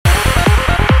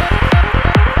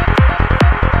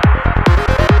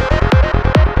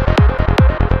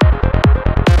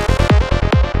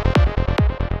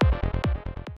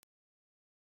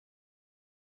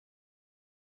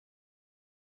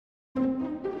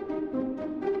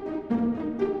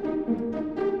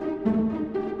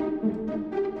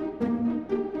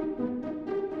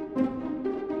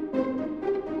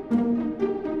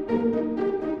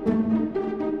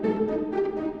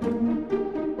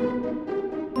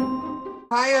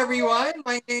Hi everyone,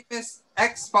 my name is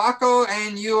X Paco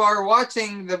and you are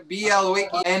watching the BL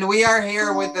Wiki and we are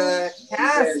here with the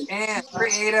cast and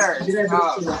creators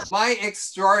of My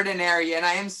Extraordinary and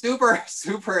I am super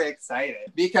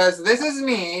excited because this is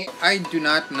me. I do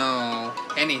not know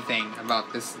anything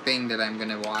about this thing that I'm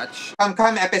gonna watch.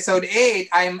 Come episode 8,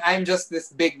 I'm just this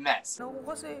big mess. No,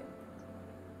 kasi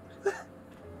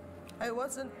I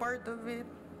wasn't part of it.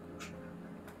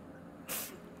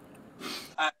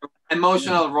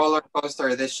 Emotional roller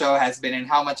coaster this show has been and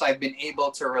how much I've been able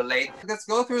to relate. Let's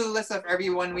go through the list of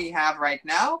everyone we have right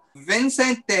now.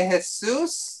 Vincent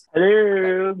DeJesus.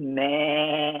 Hello,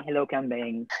 hello,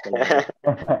 Kambing.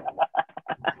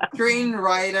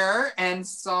 Screenwriter and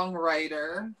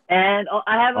songwriter. And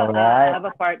I have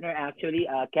a partner actually.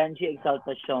 Keijee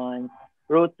Exaltacion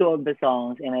wrote 2 of the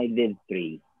songs, and I did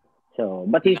 3. So,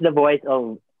 but he's the voice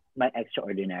of My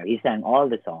Extraordinary. He sang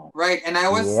all the songs. Right, and I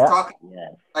was talking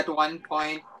at one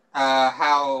point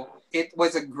how it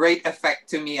was a great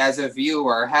effect to me as a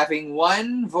viewer having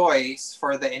one voice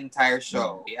for the entire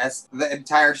show. As the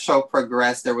entire show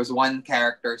progressed, there was one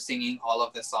character singing all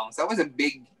of the songs. That was a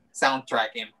big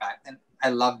soundtrack impact, and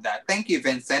I love that. Thank you,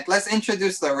 Vincent. Let's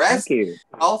introduce the rest. Thank you.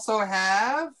 Also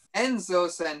have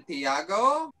Enzo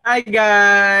Santiago. Hi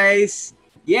guys!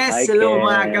 Yes, Hi, hello Ken.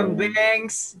 mga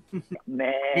kambengs!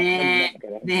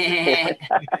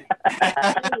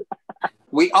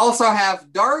 We also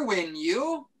have Darwin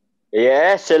Yu.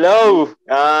 Yes, hello.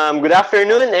 Good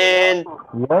afternoon and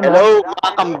hello mga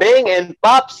kambing and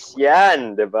pops.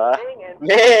 Yan, di ba?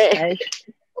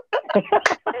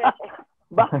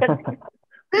 Bakit?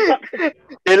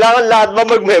 Kailangan lahat ba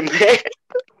magmeme?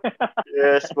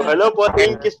 Yes po. Hello po.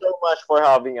 Thank you so much for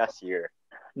having us here.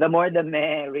 The more the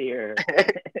merrier.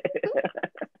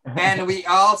 And we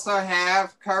also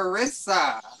have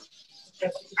Karissa.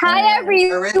 Hi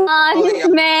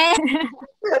everyone, man.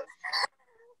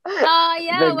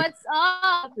 What's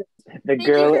up? The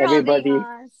girl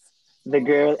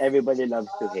everybody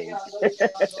loves to hate.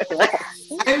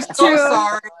 I'm so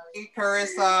sorry,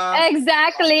 Karissa.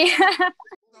 Exactly.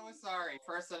 So sorry,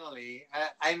 personally.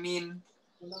 I mean,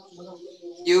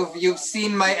 you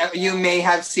may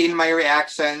have seen my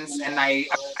reactions, and I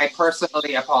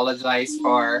personally apologize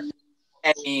for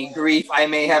any grief I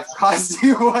may have caused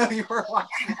you while you were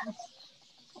watching.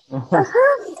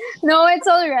 No, it's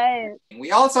all right. We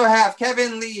also have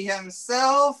Kevin Lee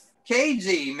himself,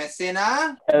 Keijee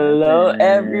Mesina. Hello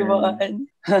everyone!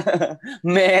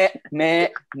 me.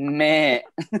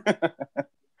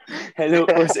 Hello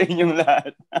po sa inyong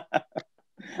lahat.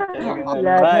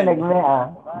 Lahat na nagme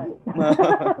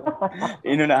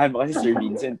Inunahan mo kasi Sir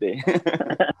Vincent eh.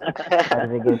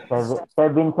 Sige, Sir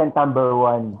Vincent number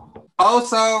 1.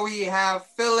 Also, we have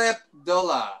Philip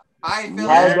Dulla. Hi,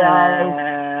 Philip. Hi,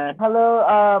 guys. Hello,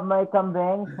 my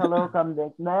kambengs. Hello,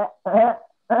 kambengs.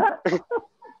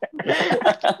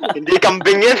 Hindi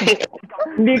kambing yan eh.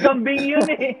 Hindi kambing yun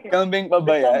eh. Kambing pa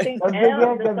ba yan?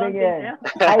 Kambing yan.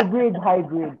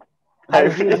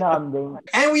 Hybrid na kambing.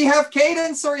 And we have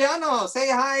Kayden Soriano.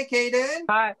 Say hi, Kayden.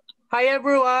 Hi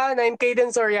everyone, I'm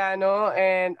Kayden Soriano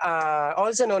and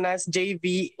also known as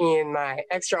JV in My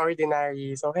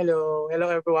Extraordinary. So hello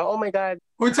everyone. Oh my God.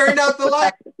 Who turned out the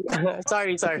light?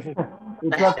 Sorry. It's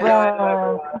a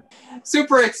prank.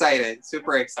 Super excited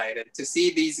to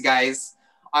see these guys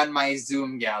on my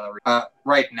Zoom gallery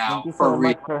right now. Thank you so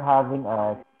much for having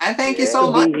us. And thank you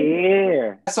so much.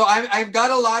 Here. So I've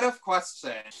got a lot of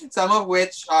questions, some of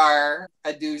which are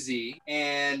a doozy.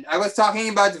 And I was talking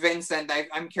about Vincent.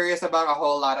 I'm curious about a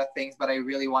whole lot of things, but I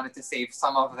really wanted to save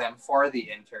some of them for the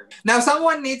interview. Now,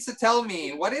 someone needs to tell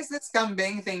me, what is this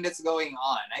kambing thing that's going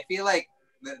on? I feel like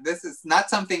this is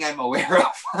not something I'm aware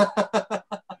of.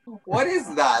 What is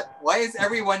that? Why is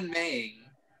everyone maying?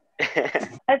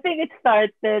 I think it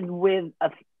started with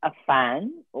a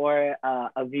fan or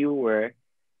a viewer,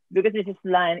 because there's this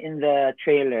line in the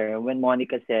trailer when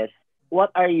Monica says,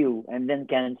 "What are you?" And then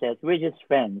Ken says, "We're just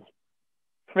friends."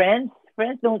 Friends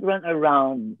don't run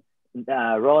around,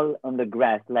 roll on the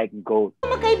grass like goats.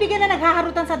 Magkaibigan na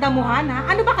naghaharutan sa damuhan,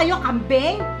 ha? Ano ba kayo,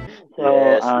 kambing? So,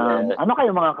 Yes. ano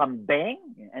kayo mga kambing?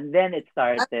 And then it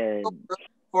started.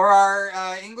 For our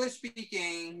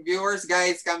English-speaking viewers,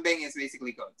 guys, kambing is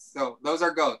basically goats. So those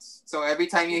are goats. So every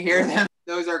time you hear them,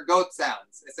 those are goat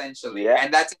sounds, essentially. Yeah.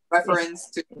 And that's a reference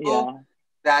to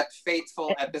that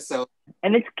fateful episode.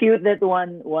 And it's cute that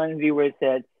one viewer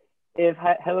said, if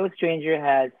Hello Stranger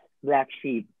has black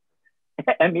sheep,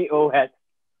 MEO has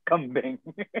kambing.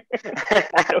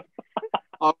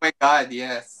 Oh my God,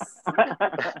 yes.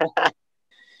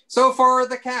 So for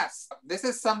the cast, this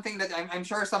is something that I'm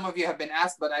sure some of you have been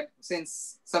asked, but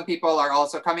since some people are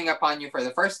also coming upon you for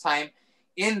the first time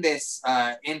in this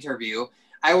interview,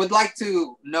 I would like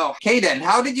to know, Kayden,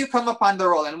 how did you come upon the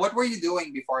role and what were you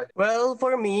doing before this? Well,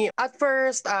 for me, at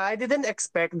first, I didn't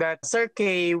expect that Sir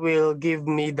K will give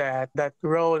me that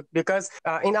role because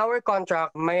in our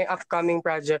contract, my upcoming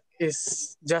project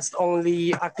is just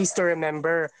only a Kiss to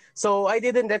Remember. So I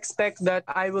didn't expect that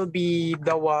I will be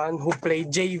the one who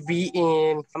played JV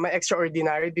in my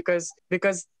Extraordinary because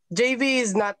JV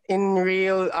is not in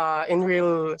real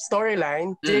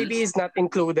storyline. JV is not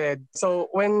included. So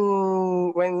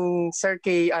when Sir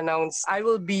K announced I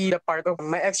will be the part of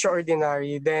my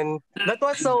Extraordinary, then that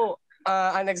was so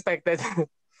unexpected.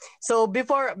 So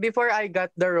before I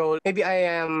got the role, maybe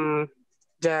I am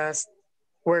just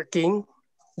working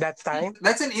that time.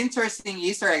 That's an interesting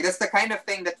Easter egg. That's the kind of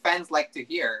thing that fans like to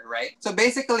hear, right? So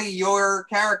basically, your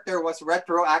character was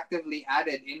retroactively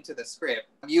added into the script.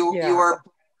 You were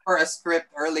for a script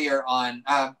earlier on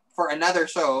for another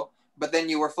show, but then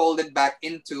you were folded back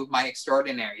into My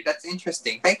Extraordinary. That's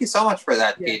interesting. Thank you so much for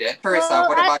that, Kayden. Karissa,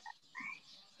 what about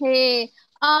you? Hey,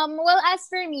 well, as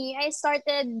for me, I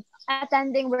started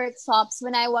attending workshops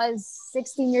when I was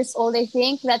 16 years old, I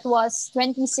think. That was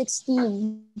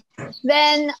 2016.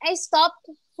 Then I stopped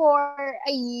for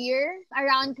a year,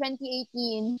 around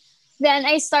 2018. Then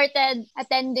I started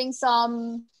attending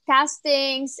some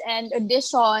castings and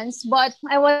auditions, but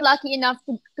I was lucky enough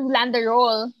to land the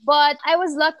role. But I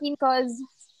was lucky because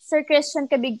Sir Christian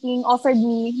Kabigking offered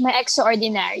me My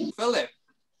Extraordinary. Philip?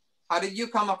 How did you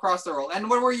come across the role? And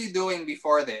what were you doing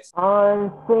before this?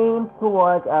 Same to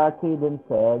what Kayden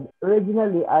said.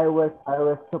 Originally, I was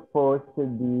supposed to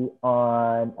be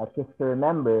on A Kiss to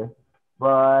Remember,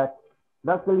 but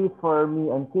luckily for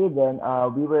me and Kayden,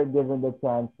 we were given the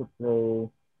chance to play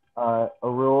a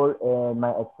role in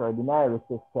My Extraordinary, which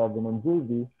is Kevin and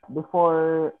JV.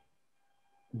 Before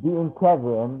being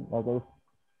Kevin,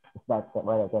 that's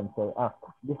what I can say.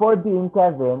 Before being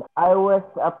Kevin, I was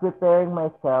preparing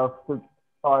myself to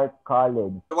start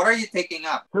college. What are you taking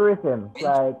up? Tourism,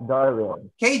 like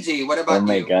Darwin. Keijee, what about you? Oh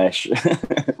my gosh.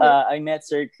 I met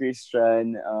Sir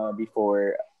Christian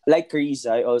before. Like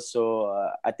Karissa, I also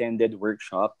attended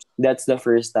workshops. That's the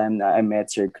first time that I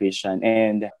met Sir Christian.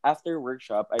 And after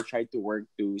workshop, I tried to work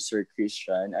to Sir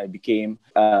Christian. I became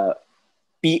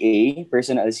PA,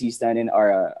 personal assistant, and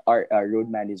our road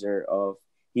manager of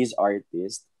his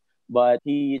artist. But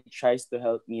he tries to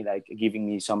help me, like giving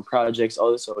me some projects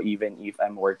also, even if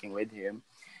I'm working with him.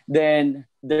 Then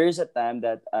there's a time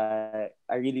that I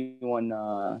really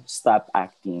wanna stop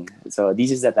acting. So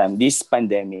this is the time, this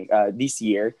pandemic, this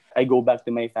year, I go back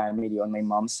to my family on my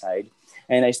mom's side,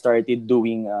 and I started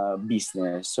doing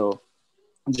business. So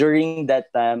during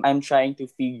that time, I'm trying to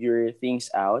figure things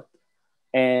out,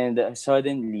 and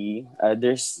suddenly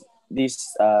there's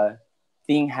this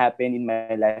thing happened in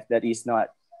my life that is not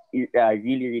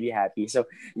really happy. So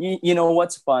you know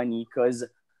what's funny, because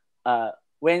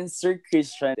when Sir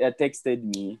Christian texted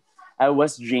me, I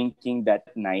was drinking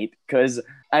that night because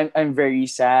I'm very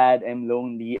sad, I'm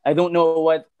lonely, I don't know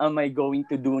what am I going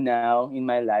to do now in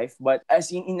my life. But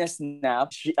as in a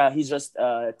snap, he just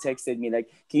texted me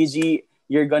like, Keijee,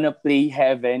 you're gonna play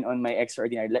Heaven on My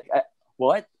Extraordinary. Like,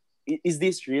 what? Is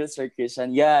this real, Sir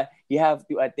Christian? Yeah, you have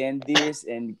to attend this.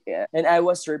 And I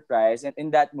was surprised. And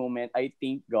in that moment, I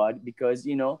thank God because,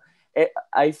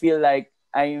 I feel like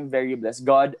I am very blessed.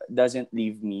 God doesn't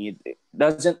leave me,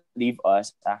 doesn't leave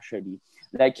us, actually.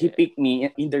 Like, He picked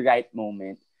me in the right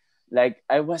moment. Like,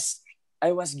 I was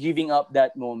giving up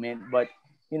that moment, but,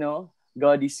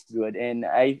 God is good. And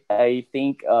I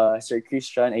thank Sir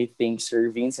Christian, I thank Sir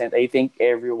Vincent, I thank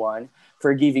everyone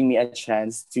for giving me a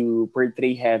chance to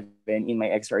portray Heaven in My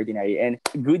Extraordinary. And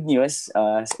good news,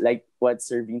 like what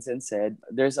Sir Vincent said,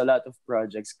 there's a lot of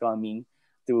projects coming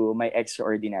to My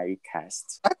Extraordinary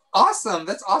cast. That's awesome.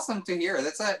 That's awesome to hear.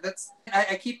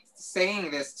 I keep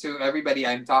saying this to everybody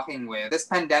I'm talking with. This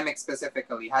pandemic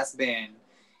specifically has been,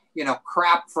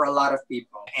 crap for a lot of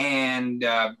people. And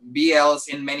BLs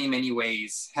in many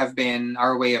ways have been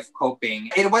our way of coping.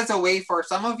 It was a way for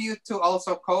some of you to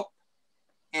also cope.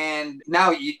 And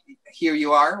now here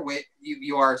you are,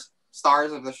 you are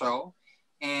stars of the show,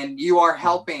 and you are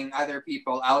helping other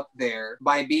people out there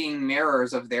by being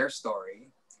mirrors of their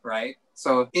story, right?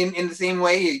 So in the same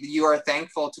way, you are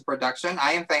thankful to production.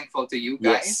 I am thankful to you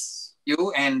guys, Yes.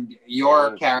 you and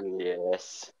your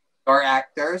characters, your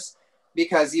actors,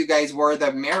 because you guys were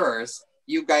the mirrors.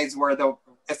 You guys were the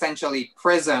essentially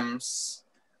prisms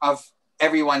of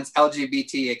everyone's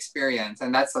LGBT experience,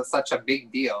 and that's such a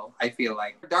big deal, I feel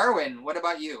like. Darwin, what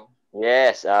about you?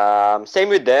 Yes, same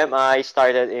with them. I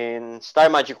started in Star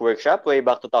Magic Workshop way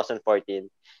back 2014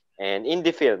 and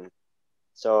indie film.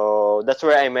 So that's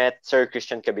where I met Sir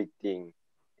Christian Kabigting.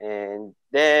 And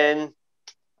then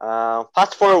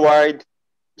fast forward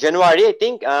January, I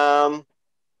think,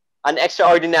 an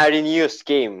extraordinary news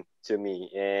came to me.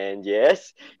 And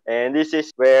yes, and this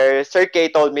is where Sir K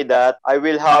told me that I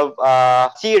will have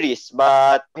a series,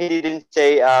 but he didn't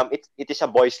say it is a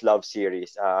boys love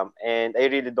series. And I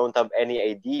really don't have any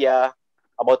idea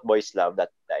about boys love that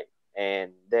time.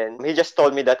 And then he just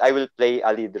told me that I will play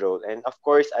a lead role. And of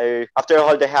course, I after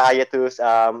all the hiatus,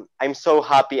 I'm so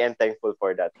happy and thankful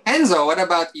for that. Enzo, what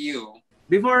about you?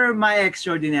 Before my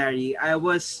extraordinary, I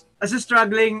was as a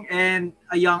struggling and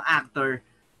a young actor.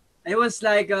 I was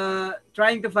like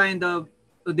trying to find the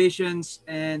auditions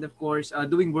and of course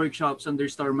doing workshops under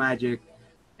Star Magic,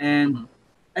 and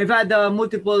I've had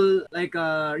multiple like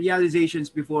realizations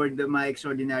before my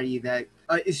extraordinary that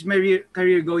is my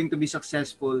career going to be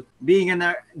successful being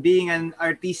being an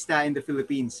artista in the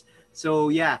Philippines. So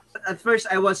yeah, at first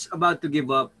I was about to give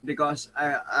up because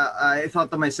I thought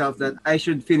to myself that I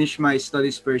should finish my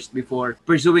studies first before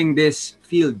pursuing this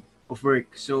field of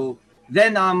work. So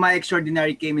then my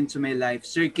extraordinary came into my life.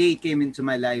 Sir K came into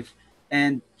my life,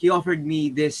 and he offered me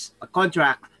this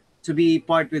contract to be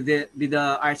part with the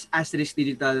Arts Asterisk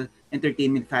Digital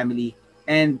Entertainment family.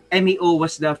 And MEO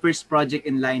was the first project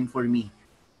in line for me.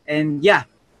 And yeah,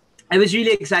 I was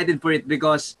really excited for it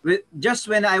because just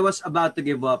when I was about to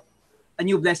give up, a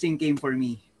new blessing came for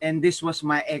me. And this was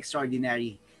my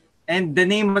extraordinary. And the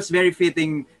name was very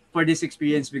fitting for this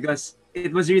experience because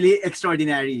it was really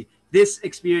extraordinary. This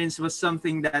experience was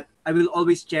something that I will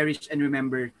always cherish and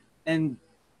remember. And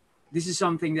this is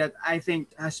something that I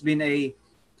think has been a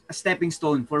stepping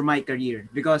stone for my career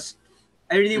because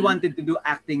I really wanted to do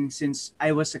acting since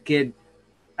I was a kid.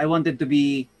 I wanted to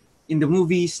be in the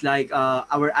movies like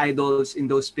our idols in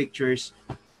those pictures.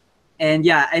 And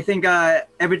yeah, I think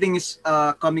everything is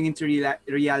coming into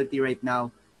reality right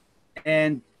now.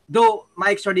 And though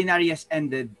my extraordinary has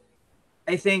ended,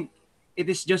 I think it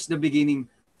is just the beginning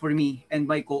for me and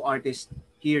my co-artist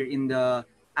here in the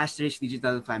Asterisk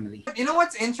Digital family. You know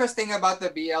what's interesting about the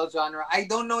BL genre? I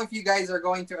don't know if you guys are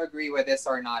going to agree with this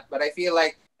or not, but I feel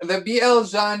like the BL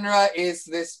genre is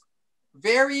this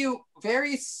very,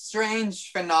 very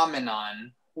strange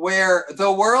phenomenon where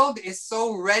the world is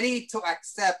so ready to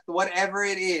accept whatever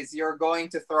it is you're going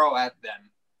to throw at them.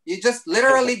 You just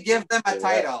literally give them a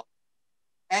title.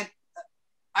 And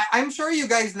I'm sure you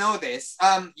guys know this.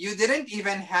 You didn't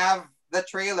even have the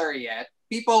trailer yet.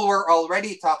 People were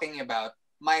already talking about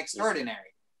My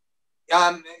Extraordinary.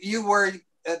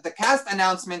 The cast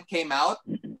announcement came out.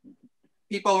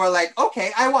 People were like,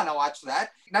 okay, I want to watch that.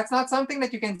 That's not something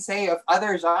that you can say of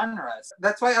other genres.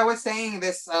 That's why I was saying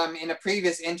this in a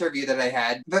previous interview that I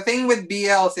had. The thing with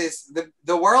BLs is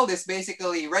the world is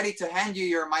basically ready to hand you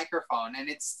your microphone, and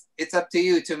it's up to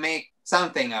you to make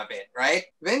something of it, right?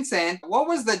 Vincent, what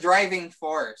was the driving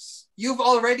force? You've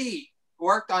already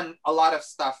worked on a lot of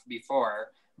stuff before,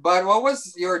 but what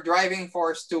was your driving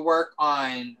force to work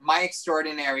on My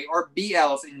Extraordinary or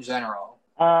BLs in general?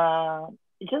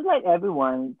 Just like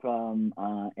everyone from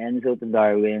Enzo to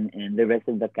Darwin and the rest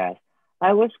of the cast,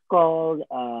 I was called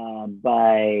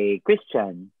by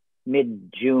Christian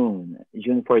mid-June,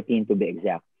 June 14 to be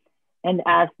exact, and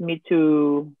asked me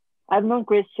to. I've known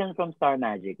Christian from Star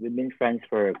Magic. We've been friends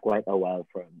for quite a while,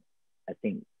 from I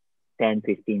think 10,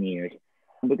 15 years,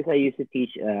 because I used to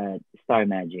teach Star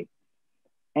Magic.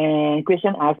 And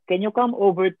Christian asked, can you come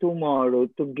over tomorrow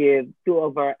to give two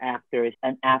of our actors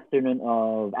an afternoon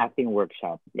of acting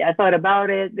workshop? Yeah, I thought about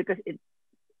it because it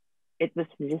was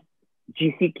just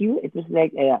GCQ. It was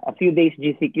like a few days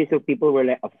GCQ, so people were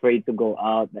like afraid to go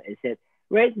out. But I said,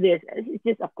 where's this? It's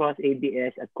just across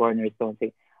ABS at Cornerstone.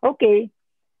 Say, okay.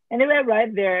 And then I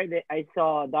arrived there. I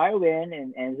saw Darwin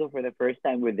and Enzo for the first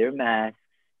time with their masks,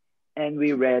 and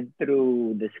we read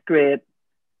through the script.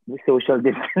 With social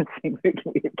distancing, we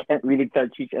can't really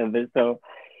touch each other, so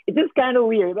it was kind of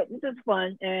weird, but it was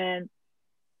fun. And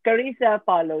Karissa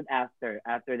followed after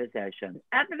the session.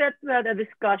 After that, we had a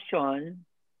discussion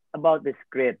about the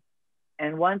script,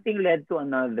 and one thing led to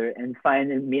another. And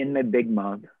finally, me and my big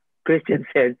mouth, Christian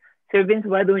said, "Sir Vince,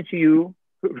 why don't you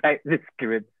write the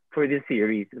script for this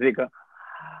series?" We go,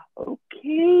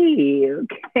 okay.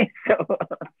 So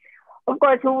of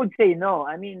course, who would say no?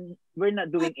 I mean, we're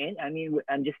not doing it. I mean,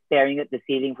 I'm just staring at the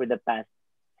ceiling for the past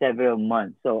several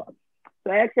months. So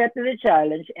I accepted the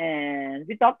challenge, and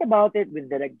we talked about it with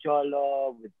Direct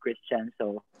Jolo, with Christian.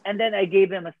 And then I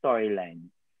gave him a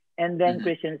storyline. And then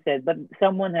Christian said, but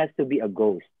someone has to be a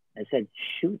ghost. I said,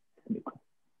 shoot.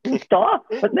 Multo?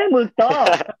 Ba't may multo?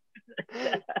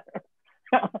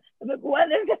 But why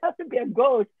does it have to be a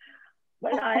ghost?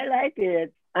 But I like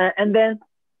it. And then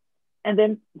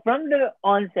from the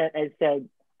onset, I said,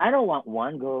 I don't want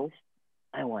one ghost.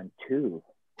 I want two.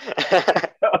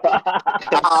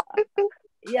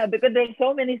 Yeah, because there's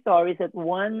so many stories that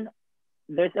one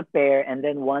there's a pair and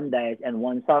then one dies and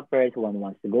one suffers, one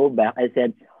wants to go back. I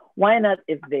said, why not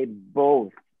if they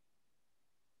both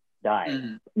die?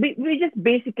 Mhm. We just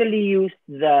basically used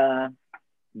the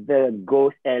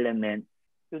ghost element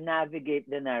to navigate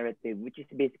the narrative, which is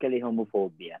basically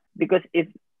homophobia. Because if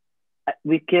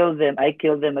I kill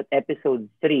them at episode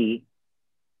 3,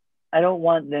 I don't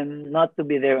want them not to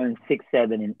be there on 6,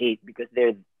 7, and 8 because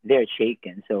they're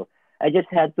shaken. So I just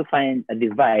had to find a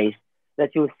device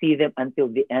that you'll see them until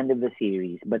the end of the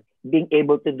series. But being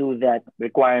able to do that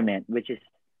requirement, which is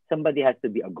somebody has to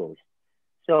be a ghost.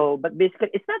 So, but basically,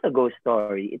 it's not a ghost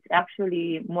story. It's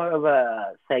actually more of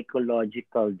a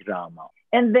psychological drama.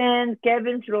 And then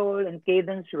Kevin's role and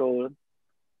Kayden's role,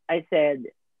 I said,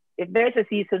 if there's a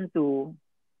season 2,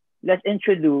 let's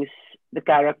introduce the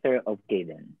character of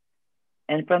Kayden.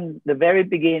 And from the very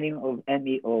beginning of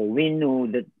MEO, we knew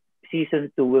that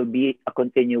season 2 will be a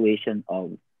continuation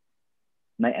of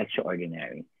My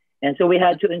Extraordinary. And so we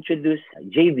had to introduce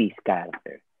JV's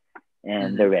character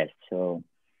and the rest. So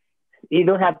you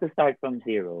don't have to start from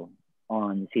zero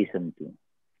on season 2.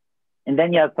 And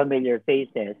then you have familiar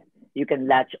faces. You can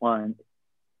latch on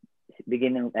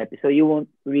beginning of episode. So you won't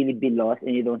really be lost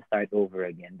and you don't start over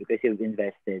again because you've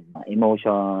invested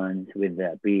emotions with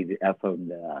the from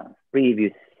the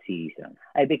previous season.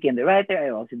 I became the writer. I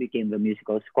also became the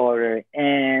musical scorer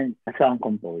and a song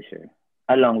composer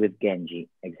along with Genji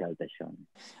Exaltacion.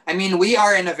 I mean, we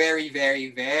are in a very,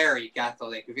 very, very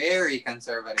Catholic, very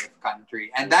conservative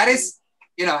country, and that is,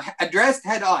 addressed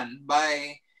head on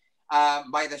by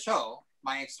the show,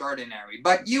 My Extraordinary.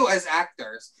 But you, as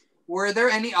actors, were there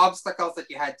any obstacles that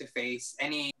you had to face?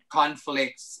 Any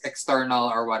conflicts, external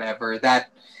or whatever,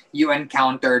 that you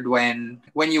encountered when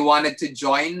you wanted to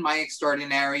join My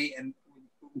Extraordinary, and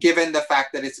given the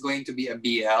fact that it's going to be a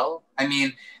BL? I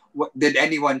mean, did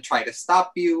anyone try to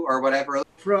stop you or whatever?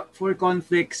 For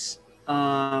conflicts,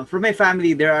 for my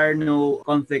family, there are no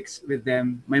conflicts with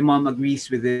them. My mom agrees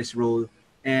with this role.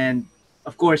 And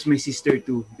of course, my sister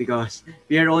too, because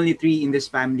we are only 3 in this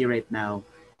family right now.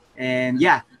 And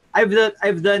yeah, I've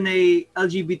done a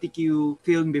LGBTQ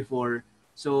film before.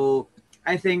 So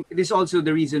I think it is also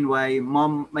the reason why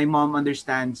my mom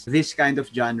understands this kind of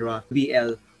genre,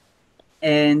 BL.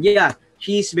 And yeah,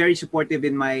 she's very supportive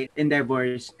in my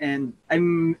endeavors, and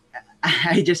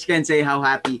I just can't say how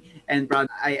happy and proud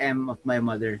I am of my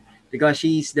mother because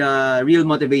she's the real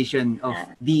motivation of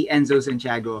the Enzo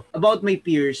Santiago. About my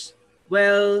peers,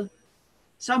 well,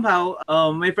 somehow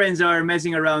my friends are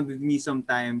messing around with me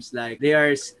sometimes. Like they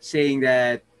are saying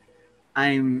that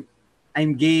I'm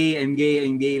gay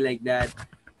like that.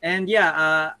 And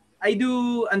yeah, I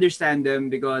do understand them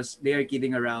because they are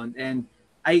kidding around, and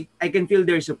I can feel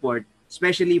their support,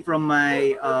 especially from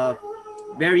my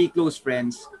very close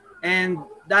friends. And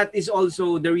that is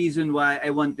also the reason why I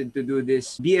wanted to do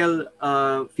this BL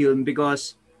film,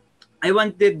 because I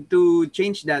wanted to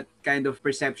change that kind of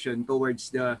perception towards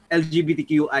the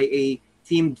LGBTQIA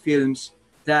themed films,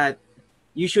 that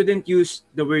you shouldn't use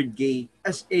the word gay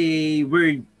as a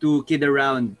word to kid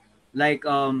around, like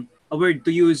a word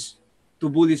to use to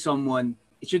bully someone.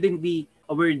 It shouldn't be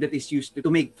a word that is used to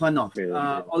make fun of.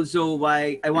 Also,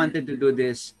 why I wanted to do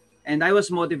this, and I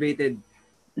was motivated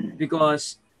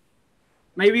because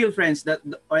my real friends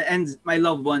and my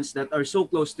loved ones that are so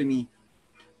close to me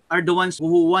are the ones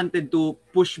who wanted to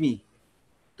push me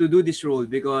to do this role,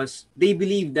 because they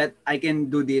believe that I can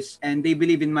do this and they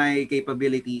believe in my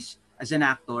capabilities as an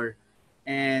actor.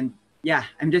 And yeah,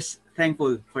 I'm just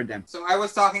thankful for them. So I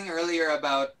was talking earlier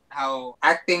about how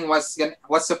acting was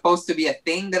supposed to be a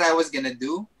thing that I was gonna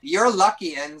do. You're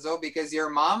lucky, Enzo, because your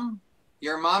mom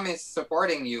is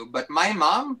supporting you. But my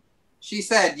mom, she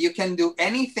said you can do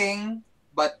anything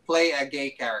but play a gay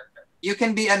character. You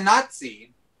can be a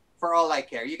Nazi, for all I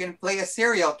care. You can play a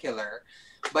serial killer,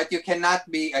 but you cannot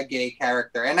be a gay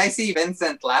character. And I see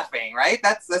Vincent laughing, right?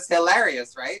 That's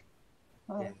hilarious, right?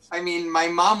 Yes. I mean, my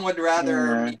mom would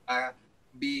rather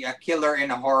be a killer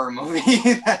in a horror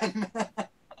movie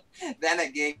than a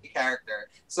gay character.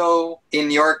 So in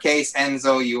your case,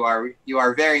 Enzo, you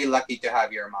are very lucky to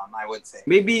have your mom, I would say.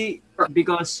 Maybe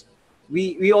because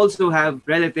we also have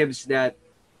relatives that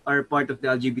are part of the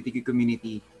LGBTQ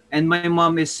community, and my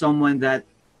mom is someone that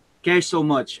cares so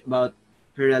much about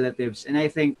her relatives. And I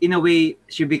think in a way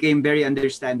she became very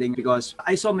understanding because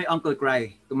I saw my uncle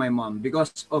cry to my mom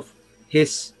because of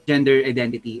his gender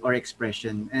identity or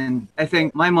expression. And I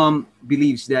think my mom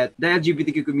believes that the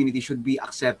LGBTQ community should be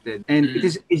accepted. And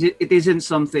it isn't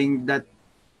something that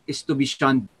is to be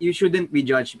shunned. You shouldn't be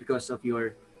judged because of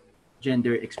your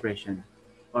gender expression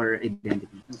or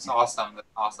identity. That's awesome.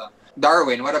 That's awesome.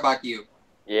 Darwin, what about you?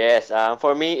 Yes,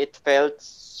 for me, it felt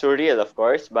surreal, of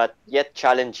course, but yet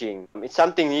challenging. It's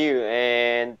something new,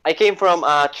 and I came from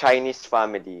a Chinese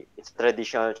family. It's a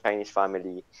traditional Chinese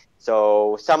family.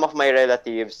 So some of my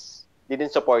relatives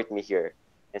didn't support me here,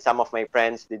 and some of my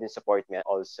friends didn't support me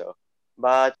also.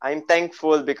 But I'm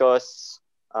thankful because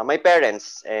my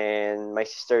parents and my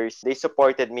sisters, they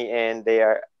supported me, and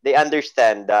they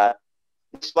understand that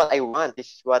this is what I want. This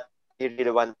is what I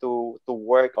really want to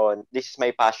work on. This is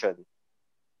my passion,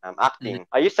 acting.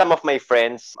 I use some of my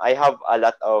friends. I have a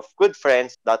lot of good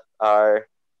friends that are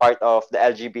part of the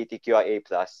LGBTQIA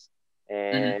plus.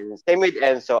 And same with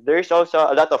Enzo. There's also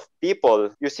a lot of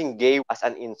people using gay as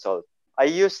an insult. I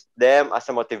use them as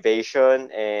a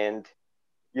motivation and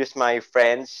use my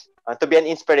friends to be an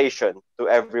inspiration to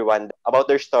everyone about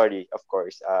their story, of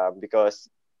course, because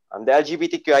the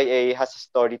LGBTQIA has a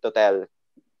story to tell,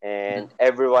 and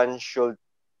everyone should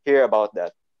hear about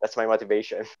that. That's my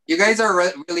motivation. You guys are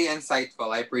really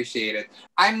insightful. I appreciate it.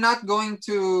 I'm not going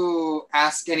to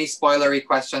ask any spoilery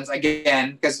questions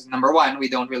again because number one, we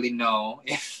don't really know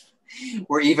if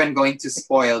we're even going to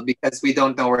spoil because we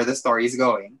don't know where the story is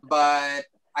going. But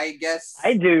I guess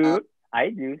I do.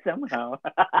 I do somehow.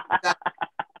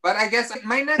 But I guess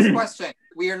my next question,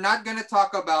 we are not going to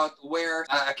talk about where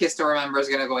A Kiss to Remember is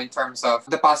going to go in terms of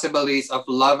the possibilities of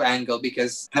love angle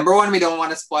because number one, we don't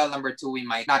want to spoil. Number two, we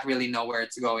might not really know where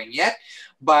it's going yet.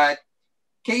 But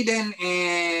Kayden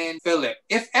and Philip,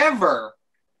 if ever,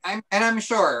 I'm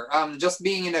sure, just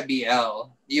being in a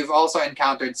BL, you've also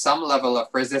encountered some level of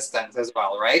resistance as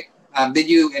well, right? Did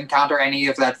you encounter any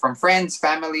of that from friends,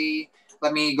 family?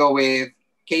 Let me go with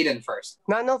Kayden first.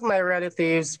 None of my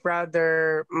relatives,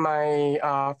 rather my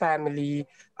family,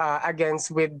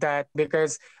 against with that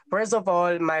because first of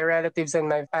all, my relatives and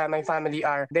my family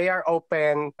they are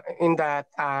open in that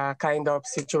kind of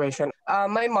situation.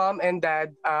 My mom and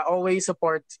dad always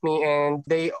support me and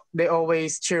they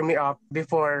always cheer me up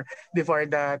before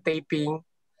the taping.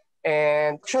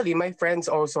 And actually my friends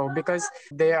also because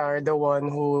they are the one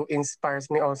who inspires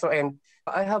me also. And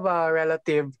I have a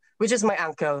relative which is my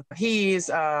uncle. He is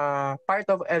part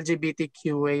of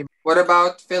LGBTQA. What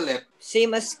about Philip?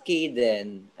 Same as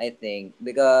Kayden, I think,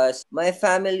 because my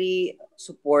family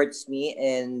supports me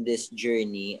in this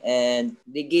journey and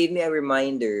they gave me a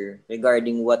reminder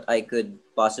regarding what I could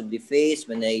possibly face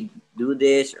when I do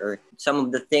this or some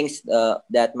of the things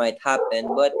that might happen.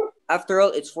 But after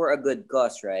all, it's for a good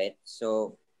cause, right?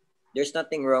 So there's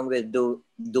nothing wrong with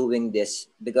doing this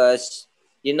because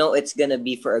you know it's gonna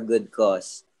be for a good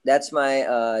cause. That's my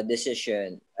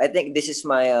decision. I think this is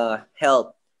my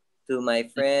help to my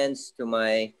friends, to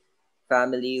my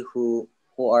family who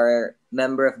are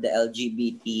member of the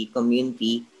LGBT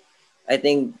community. I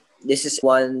think this is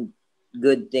one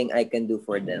good thing I can do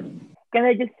for them. Can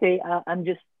I just say, I'm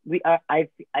just we are I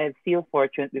feel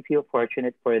fortunate. We feel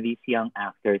fortunate for these young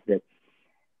actors that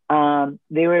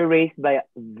they were raised by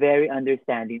very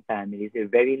understanding families. They're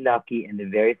very lucky and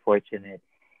they're very fortunate,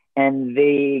 and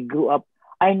they grew up.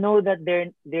 I know that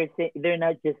they're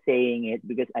not just saying it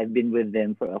because I've been with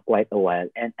them for quite a while,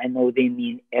 and I know they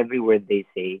mean every word they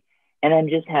say. And I'm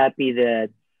just happy that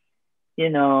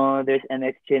there's a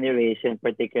next generation,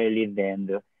 particularly them,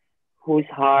 whose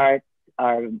hearts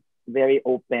are very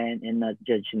open and not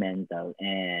judgmental,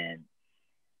 and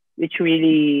which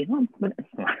really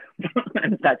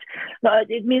I'm touched. No,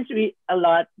 it means a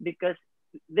lot because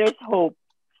there's hope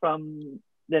from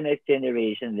the next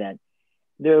generation that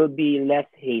there will be less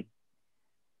hate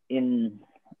in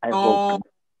I hope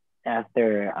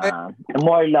after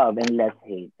more love and less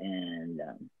hate, and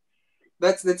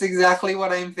That's exactly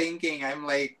what I'm thinking. I'm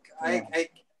like yeah. I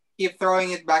keep throwing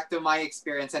it back to my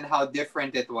experience and how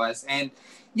different it was. And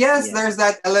yes, Yeah. there's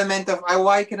that element of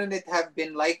why couldn't it have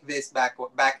been like this back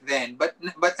then? But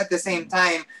at the same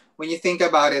time, when you think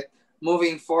about it,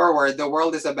 moving forward, the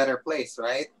world is a better place,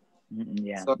 right?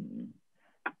 Yeah. So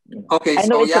Yeah. okay, I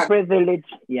know so it's a yeah, privilege.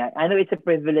 Yeah, I know it's a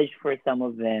privilege for some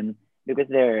of them because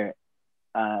they're,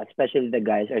 especially the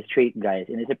guys, are straight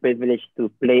guys, and it's a privilege to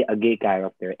play a gay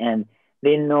character, and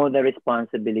they know the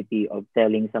responsibility of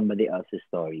telling somebody else's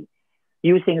story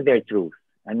using their truth.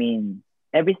 I mean,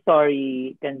 every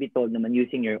story can be told naman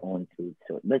using your own truth.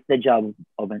 So that's the job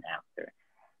of an actor.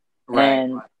 right.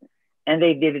 And And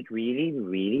they did it really,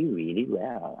 really, really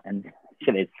well. And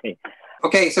should I say?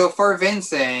 Okay, so for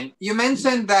Vincent, you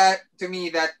mentioned that to me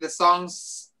that the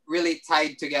songs really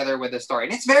tied together with the story.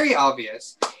 And it's very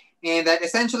obvious. And that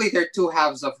essentially they're two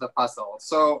halves of the puzzle.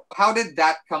 So how did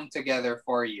that come together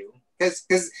for you?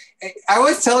 Because I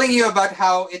was telling you about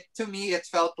how it to me it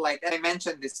felt like, and I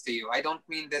mentioned this to you. I don't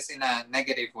mean this in a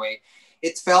negative way.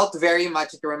 It felt very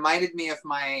much. It reminded me of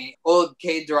my old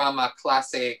K-drama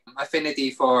classic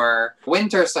affinity for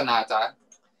Winter Sonata,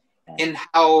 in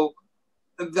how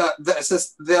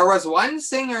there was one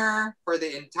singer for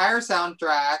the entire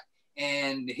soundtrack,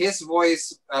 and his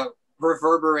voice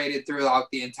reverberated throughout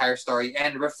the entire story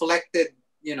and reflected,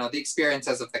 the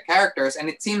experiences of the characters. And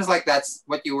it seems like that's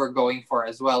what you were going for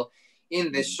as well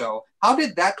in this show. How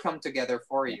did that come together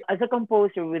for you? As a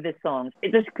composer with the songs,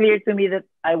 it was clear to me that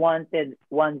I wanted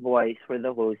one voice for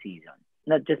the whole season.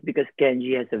 Not just because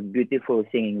Keijee has a beautiful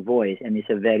singing voice and is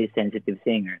a very sensitive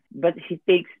singer, but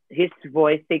his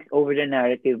voice takes over the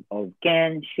narrative of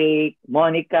Ken, Shake,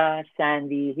 Monica,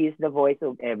 Sandy. He's the voice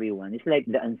of everyone. It's like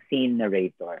the unseen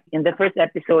narrator. In the first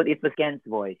episode, it was Ken's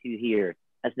voice you hear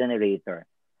as the narrator.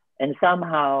 And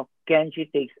somehow,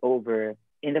 Keijee takes over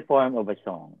in the form of a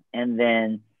song. And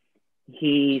then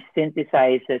he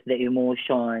synthesizes the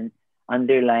emotion,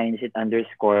 underlines it,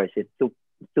 underscores it to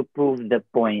prove the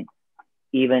point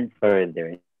even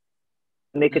further,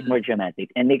 make it more dramatic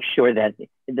and make sure that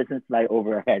it doesn't fly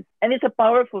over our heads. And it's a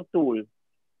powerful tool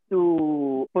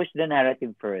to push the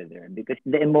narrative further because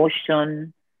the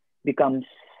emotion becomes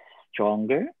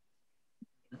stronger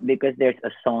because there's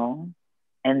a song,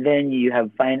 and then you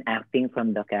have fine acting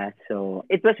from the cast. So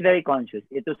it was very conscious.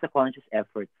 It was a conscious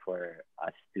effort for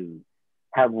us to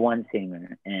have one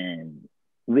singer, and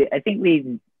I think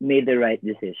we made the right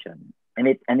decision. And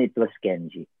it was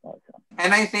Keijee also.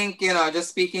 And I think, just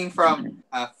speaking from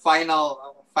a final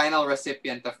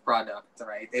recipient of product,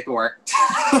 right? It worked.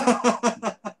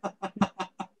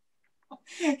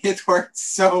 It worked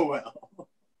so well.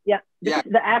 Yeah.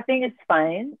 The acting is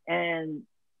fine, and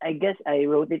I guess I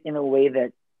wrote it in a way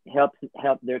that helped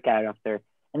their character.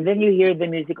 And then you hear the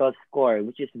musical score,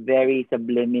 which is very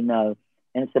subliminal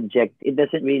and subjective. It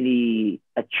doesn't really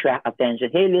attract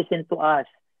attention. Hey, listen to us.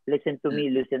 Listen to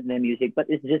me, listen to the music, but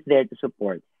it's just there to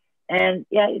support. And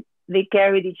they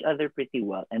carried each other pretty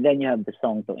well. And then you have the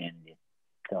song to end it.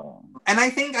 So. And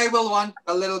I think I will want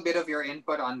a little bit of your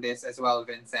input on this as well,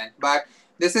 Vincent. But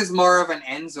this is more of an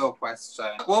Enzo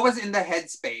question. What was in the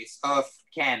headspace of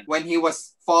Ken when he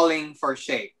was falling for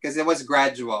Shake? Because it was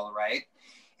gradual, right?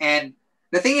 And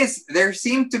the thing is, there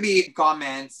seemed to be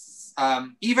comments,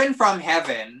 even from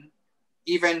Heaven,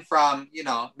 even from,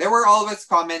 there were always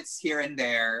comments here and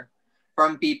there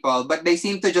from people, but they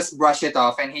seem to just brush it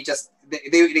off, and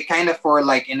they kind of were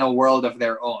like in a world of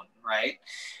their own, right?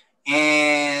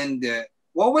 And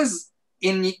what was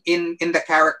in the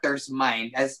character's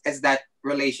mind as that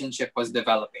relationship was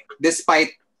developing, despite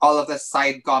all of the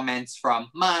side comments from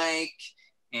Mike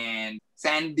and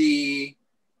Sandy?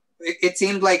 It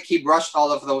seemed like he brushed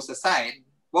all of those aside.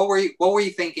 What were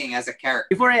you thinking as a character?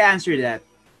 Before I answer that,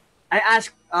 I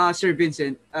asked Sir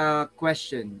Vincent a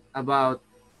question about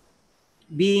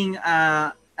being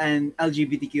an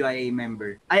LGBTQIA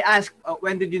member. I asked,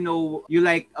 when did you know you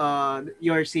like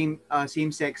your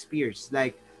same-sex peers?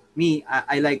 Like me,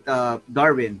 I liked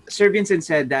Darwin. Sir Vincent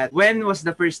said that, when was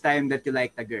the first time that you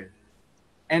liked a girl?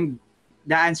 And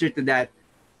the answer to that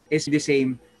is the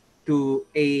same to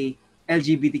a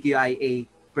LGBTQIA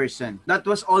person. That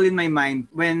was all in my mind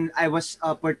when I was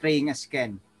portraying as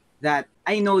Ken. That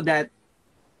I know that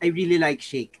I really like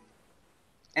Shake.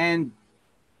 And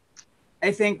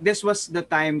I think this was the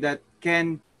time that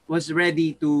Ken was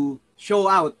ready to show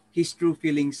out his true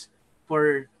feelings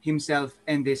for himself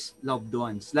and his loved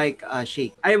ones, like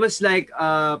Shake. I was like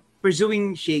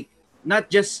pursuing Shake,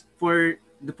 not just for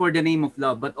the name of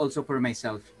love, but also for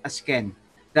myself as Ken.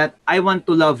 That I want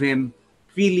to love him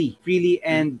freely,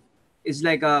 and it's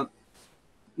like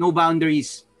no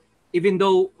boundaries. Even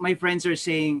though my friends are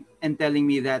saying and telling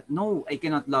me that, no, I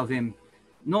cannot love him.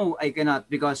 No, I cannot,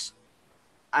 because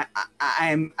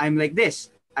I'm like this.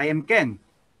 I am Ken.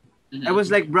 Mm-hmm. I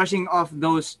was like brushing off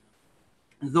those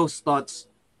thoughts,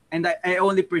 and I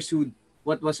only pursued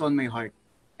what was on my heart,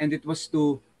 and it was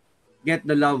to get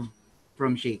the love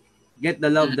from Shake, get the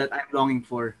love that I'm longing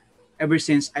for ever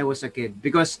since I was a kid.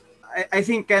 Because I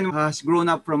think Ken has grown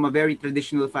up from a very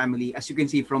traditional family, as you can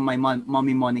see from my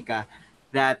mommy Monica,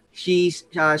 that she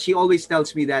always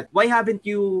tells me that, why haven't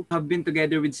you have been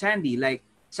together with Sandy? Like,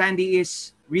 Sandy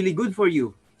is really good for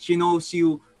you. She knows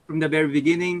you from the very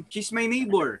beginning. She's my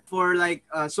neighbor for like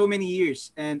so many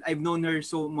years, and I've known her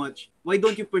so much. Why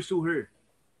don't you pursue her?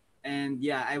 And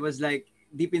yeah, I was like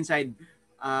deep inside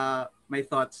my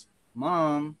thoughts,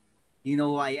 Mom, you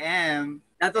know who I am.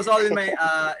 That was all in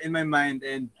my mind,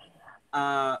 and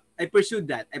I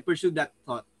pursued that. I pursued that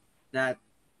thought that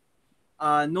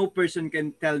no person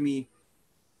can tell me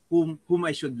whom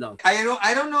I should love.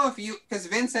 I don't know if you, because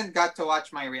Vincent got to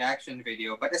watch my reaction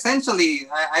video, but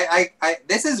essentially I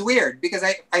this is weird because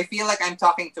I feel like I'm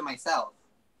talking to myself.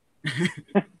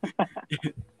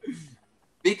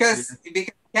 because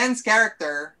Ken's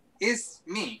character is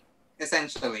me,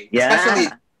 essentially. Yeah.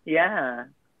 Especially Yeah.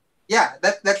 yeah,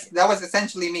 that was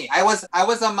essentially me. I was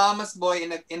a mama's boy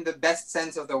in the best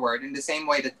sense of the word, in the same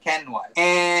way that Ken was.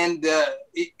 And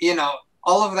you know,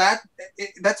 all of that,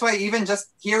 that's why even just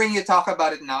hearing you talk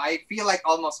about it now, I feel like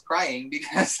almost crying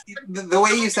because the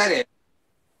way you said it,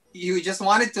 you just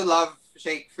wanted to love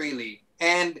Shake freely.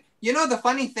 And you know the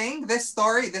funny thing, this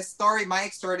story, My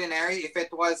Extraordinary,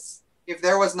 if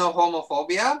there was no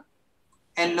homophobia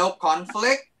and no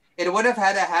conflict, it would have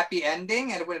had a happy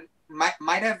ending, and it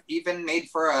might have even made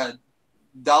for a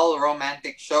dull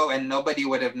romantic show and nobody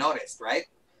would have noticed, right?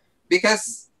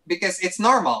 Because it's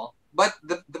normal. But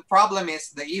the problem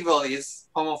is the evil is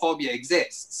homophobia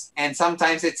exists. And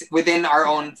sometimes it's within our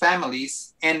own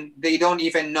families and they don't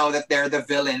even know that they're the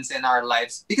villains in our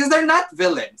lives because they're not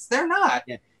villains. They're not.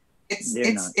 Yeah. It's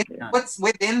not. what's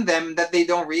within them that they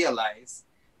don't realize,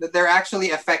 that they're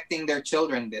actually affecting their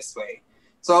children this way.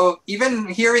 So even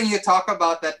hearing you talk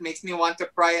about that makes me want to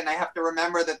cry, and I have to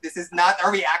remember that this is not a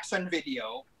reaction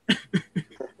video.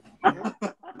 I'm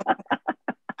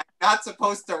not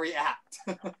supposed to react.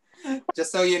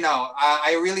 Just so you know,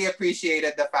 I really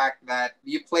appreciated the fact that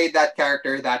you played that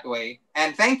character that way.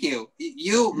 And thank you.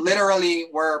 You literally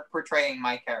were portraying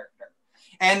my character.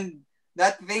 And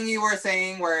that thing you were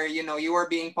saying where, you know, you were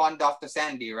being pawned off to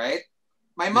Sandy, right?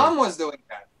 My mom was doing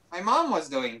that.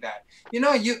 You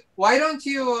know, why don't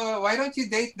you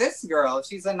date this girl?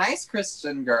 She's a nice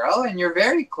Christian girl and you're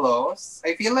very close.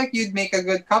 I feel like you'd make a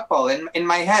good couple. And in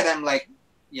my head, I'm like,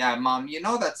 yeah, Mom, you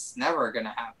know that's never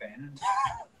gonna happen.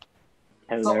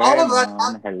 Hello, So all of that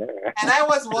Mom. happened, Hello. and I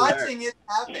was watching it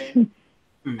happen.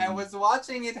 I was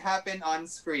watching it happen on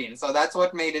screen. So that's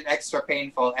what made it extra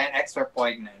painful and extra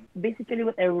poignant. Basically,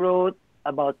 what I wrote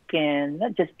about Ken,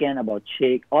 not just Ken, about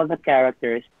Shake, all the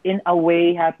characters, in a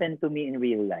way happened to me in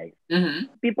real life. Mm-hmm.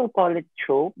 People call it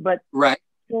trope, but Right.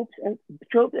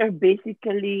 tropes are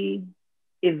basically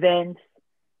events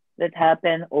that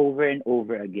happen over and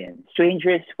over again.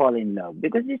 Strangers fall in love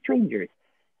because they're strangers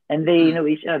and they know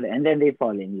each other and then they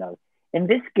fall in love. In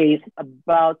this case,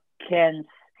 about Ken's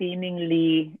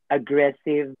seemingly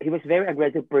aggressive, he was very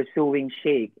aggressive pursuing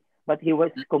Shake, but he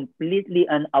was completely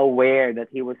unaware that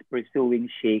he was pursuing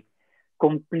Shake,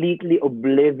 completely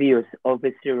oblivious of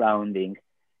his surroundings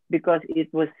because he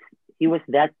was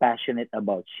that passionate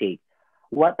about Shake.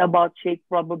 What about Shake?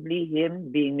 Probably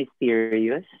him being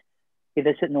mysterious. He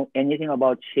doesn't know anything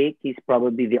about Shake. He's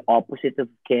probably the opposite of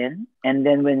Ken. And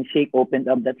then when Shake opened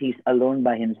up that he's alone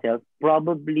by himself,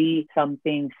 probably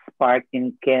something sparked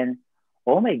in Ken.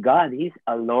 Oh my God, he's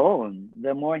alone.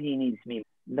 The more he needs me,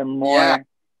 the more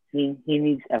he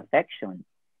needs affection.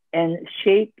 And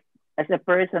Shake, as a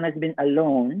person, has been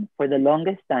alone for the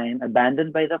longest time,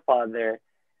 abandoned by the father.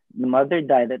 The mother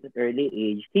died at an early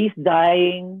age. He's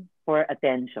dying for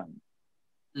attention.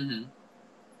 Mm-hmm.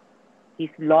 He's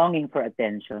longing for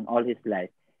attention all his life.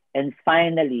 And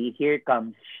finally, here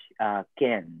comes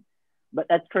Ken. But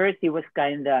at first, he was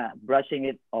kind of brushing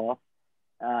it off,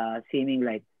 seeming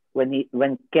like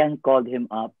when Ken called him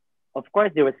up, of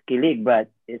course, there was kilig, but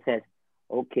it says,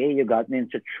 okay, you got me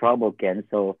into trouble, Ken,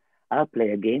 so I'll play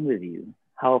a game with you.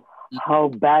 How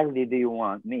badly do you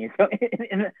want me? So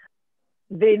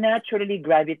they naturally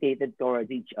gravitated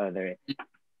towards each other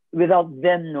without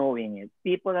them knowing it.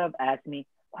 People have asked me,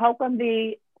 how come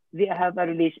they have a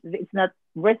relation? It's not,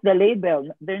 where's the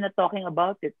label? They're not talking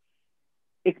about it.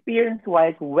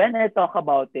 Experience-wise, when I talk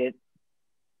about it,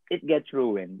 it gets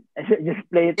ruined. I just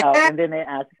play it out and then I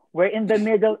ask, we're in the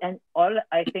middle and all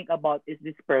I think about is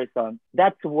this person.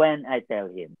 That's when I tell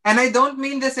him. And I don't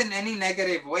mean this in any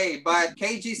negative way, but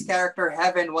Keijee's character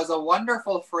Heaven was a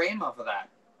wonderful frame of that,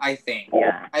 I think.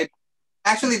 Yeah.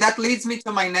 Actually, that leads me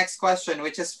to my next question,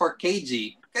 which is for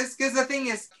Keijee. Because the thing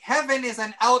is, Heaven is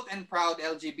an out and proud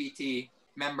LGBT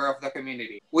member of the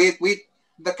community.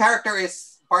 The character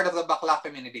is part of the Bakla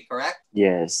community, correct?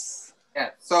 Yes.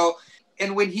 Yeah. So,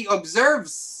 and when he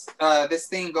observes this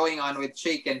thing going on with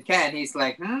Shake and Ken, he's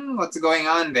like, what's going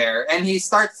on there? And he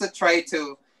starts to try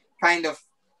to kind of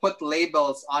put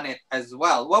labels on it as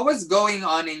well. What was going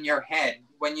on in your head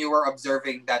when you were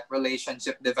observing that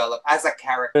relationship develop as a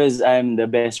character? Because I'm the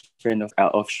best friend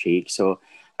of Shake, so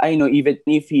I know even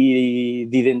if he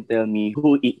didn't tell me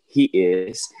who he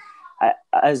is,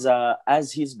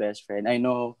 as his best friend, I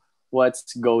know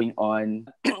what's going on.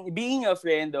 Being a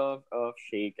friend of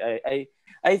Shake,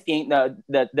 I think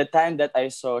that the time that I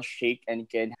saw Shake and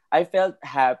Ken, I felt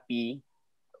happy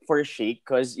for Shake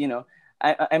because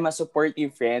I'm a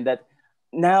supportive friend that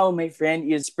now my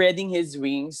friend is spreading his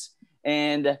wings,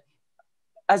 and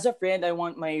as a friend I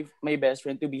want my best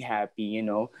friend to be happy,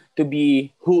 to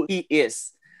be who he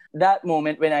is. That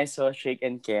moment when I saw Shake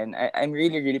and Ken, I'm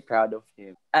really, really proud of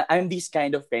him. I'm this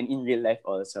kind of friend in real life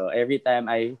also. Every time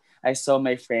I saw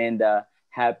my friend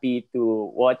happy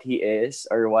to what he is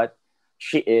or what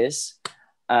she is,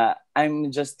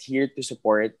 I'm just here to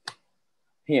support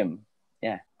him.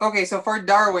 Yeah. Okay, so for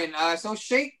Darwin, so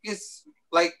Shake is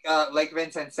like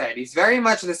Vincent said, he's very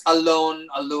much this alone,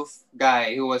 aloof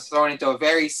guy who was thrown into a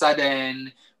very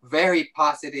sudden, very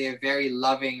positive, very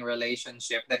loving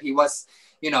relationship that he was,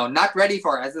 not ready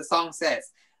for, as the song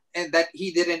says, and that he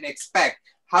didn't expect.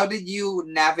 How did you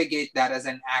navigate that as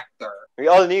an actor? We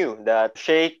all knew that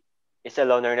Shake is a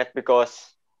loner not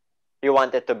because he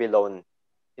wanted to be alone,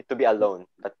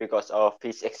 but because of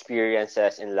his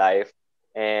experiences in life.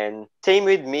 And same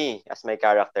with me as my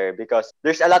character, because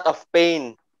there's a lot of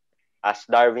pain as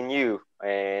Darwin Yu,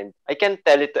 and I can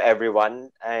tell it to everyone,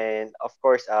 and of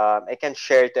course, I can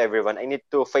share it to everyone. I need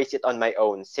to face it on my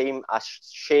own. Same as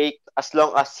Shake, as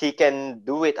long as he can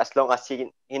do it, as long as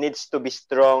he needs to be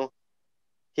strong,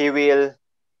 he will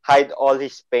hide all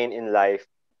his pain in life.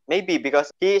 Maybe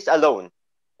because he is alone,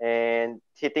 and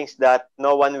he thinks that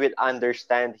no one will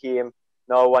understand him,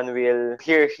 no one will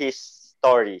hear his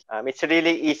story. It's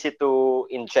really easy to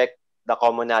inject the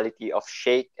commonality of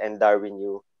Shake and Darwin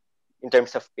Yu in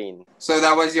terms of pain. So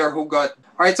that was your who got.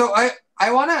 All right, so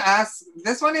I want to ask,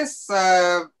 this one is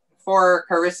for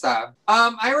Karissa.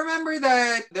 I remember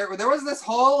that there was this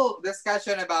whole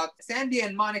discussion about Sandy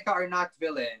and Monica are not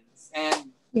villains.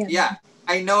 And yeah,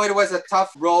 I know it was a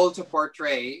tough role to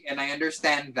portray, and I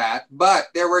understand that. But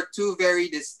there were two very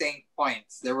distinct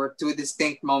points. There were two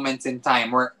distinct moments in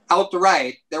time where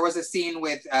outright there was a scene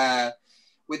with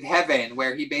Heaven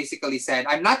where he basically said,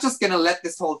 I'm not just gonna let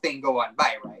this whole thing go on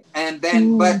by, right? And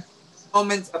then but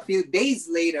moments a few days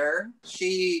later,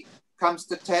 she comes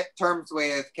to terms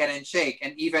with Ken and Shake,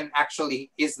 and even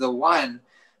actually is the one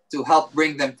to help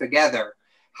bring them together.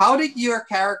 How did your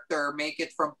character make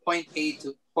it from point A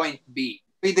to point B?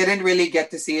 We didn't really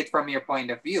get to see it from your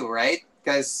point of view, right?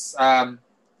 Because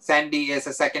Sandy is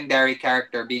a secondary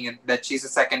character, being that she's a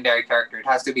secondary character, it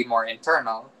has to be more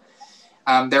internal.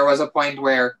 There was a point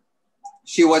where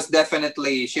she was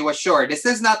sure, this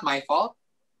is not my fault.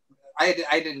 I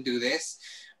didn't do this.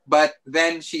 But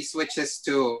then she switches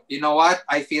to, you know what?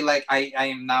 I feel like I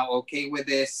am now okay with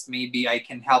this. Maybe I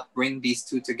can help bring these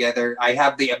two together. I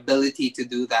have the ability to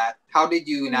do that. How did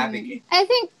you navigate? I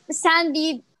think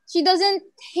Sandy, she doesn't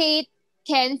hate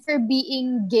Ken for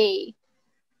being gay.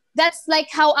 That's like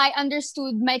how I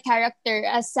understood my character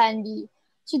as Sandy.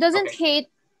 She doesn't hate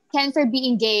Ken for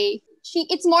being gay.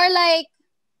 It's more like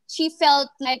she felt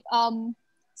like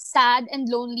sad and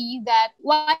lonely that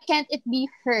why can't it be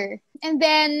her? And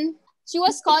then she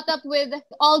was caught up with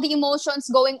all the emotions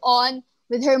going on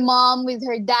with her mom, with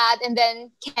her dad, and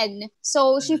then Ken.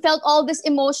 So she felt all this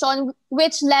emotion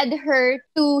which led her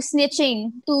to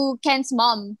snitching to Ken's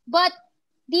mom. But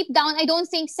deep down, I don't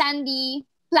think Sandy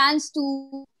plans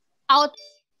to out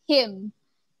him.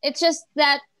 It's just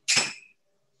that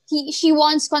she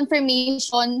wants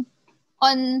confirmation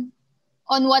on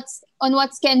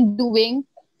what's Ken doing,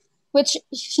 which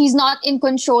she's not in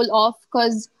control of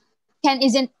because Ken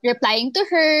isn't replying to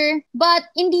her. But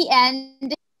in the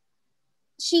end,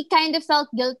 she kind of felt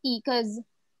guilty because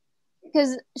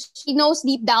she knows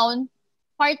deep down,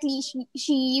 partly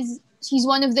she's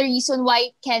one of the reason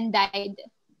why Ken died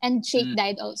and Shake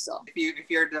died also. If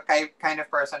you're the kind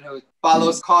of person who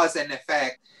follows cause and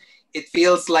effect, it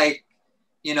feels like,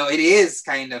 it is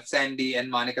kind of Sandy and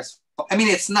Monica's fault. I mean,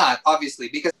 it's not, obviously,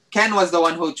 because Ken was the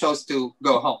one who chose to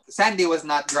go home. Sandy was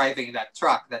not driving that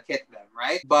truck that hit them,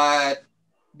 right? But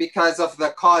because of the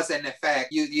cause and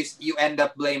effect, you end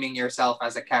up blaming yourself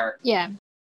as a character. Yeah.